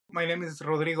My name is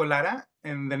Rodrigo Lara,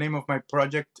 and the name of my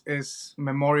project is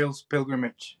Memorials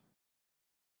Pilgrimage.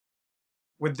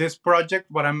 With this project,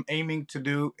 what I'm aiming to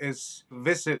do is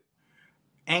visit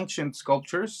ancient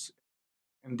sculptures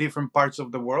in different parts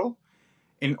of the world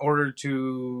in order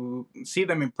to see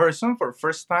them in person for the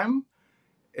first time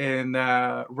and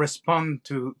respond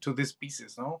to these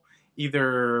pieces, no?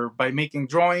 Either by making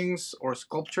drawings or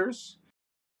sculptures.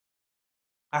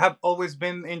 I have always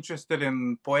been interested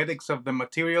in poetics of the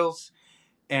materials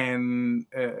and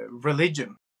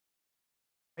religion.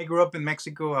 I grew up in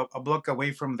Mexico, a block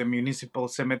away from the municipal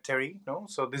cemetery. No,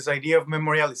 so this idea of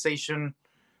memorialization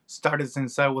started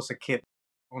since I was a kid.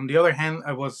 On the other hand,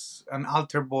 I was an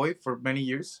altar boy for many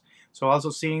years, so also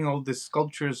seeing all the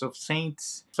sculptures of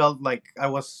saints felt like I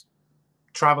was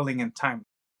traveling in time.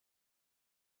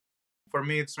 For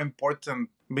me, it's important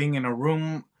being in a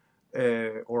room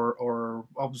or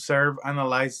observe,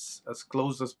 analyze as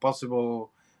close as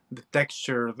possible the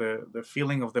texture, the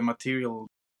feeling of the material.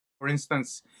 For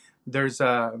instance, there's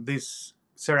this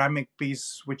ceramic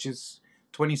piece which is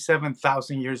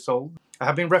 27,000 years old. I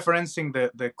have been referencing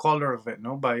the color of it,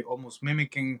 no, by almost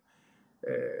mimicking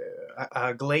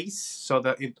a glaze so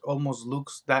that it almost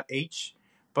looks that age.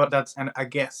 But that's a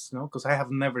guess, no, because I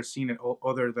have never seen it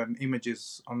other than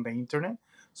images on the internet.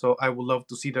 So I would love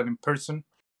to see that in person.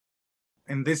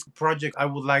 In this project, I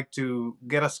would like to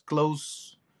get as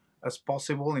close as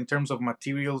possible in terms of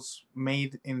materials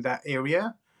made in that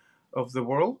area of the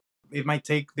world. It might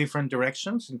take different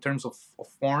directions in terms of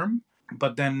form,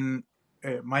 but then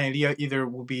my idea either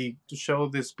will be to show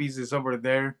these pieces over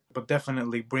there, but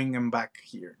definitely bring them back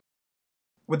here.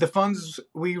 With the funds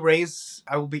we raise,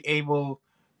 I will be able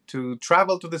to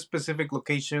travel to the specific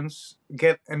locations,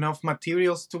 get enough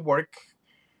materials to work,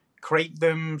 crate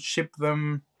them, ship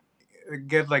them,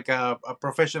 get like a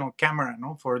professional camera,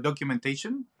 no, for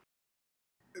documentation.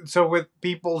 So with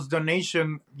people's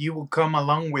donation, you will come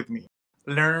along with me,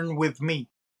 learn with me,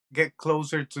 get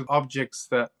closer to objects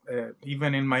that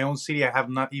even in my own city I have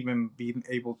not even been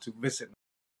able to visit.